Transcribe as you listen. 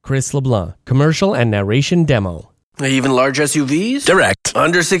Chris LeBlanc. Commercial and narration demo. Even large SUVs? Direct.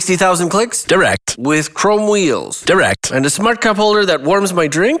 Under 60,000 clicks? Direct. With chrome wheels? Direct. And a smart cup holder that warms my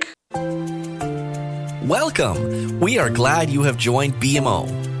drink? Welcome. We are glad you have joined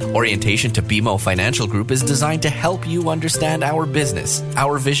BMO. Orientation to BMO Financial Group is designed to help you understand our business,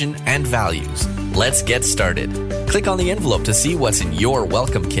 our vision, and values. Let's get started. Click on the envelope to see what's in your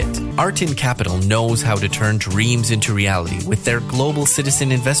welcome kit. Artin Capital knows how to turn dreams into reality with their global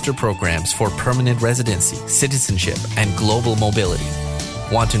citizen investor programs for permanent residency, citizenship, and global mobility.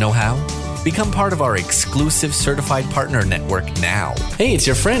 Want to know how? Become part of our exclusive certified partner network now. Hey, it's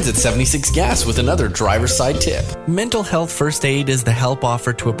your friends at 76 Gas with another driver's side tip. Mental health first aid is the help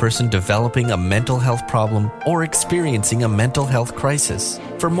offered to a person developing a mental health problem or experiencing a mental health crisis.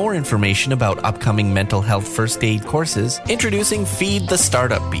 For more information about upcoming mental health first aid courses, introducing Feed the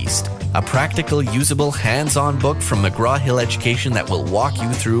Startup Beast, a practical, usable, hands-on book from McGraw-Hill Education that will walk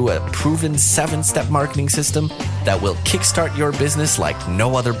you through a proven 7-step marketing system that will kickstart your business like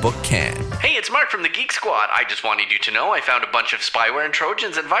no other book can. Hey, it's Mark from the Geek Squad. I just wanted you to know I found a bunch of spyware and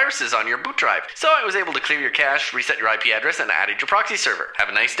trojans and viruses on your boot drive. So I was able to clear your cache, reset your IP address, and added your proxy server. Have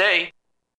a nice day.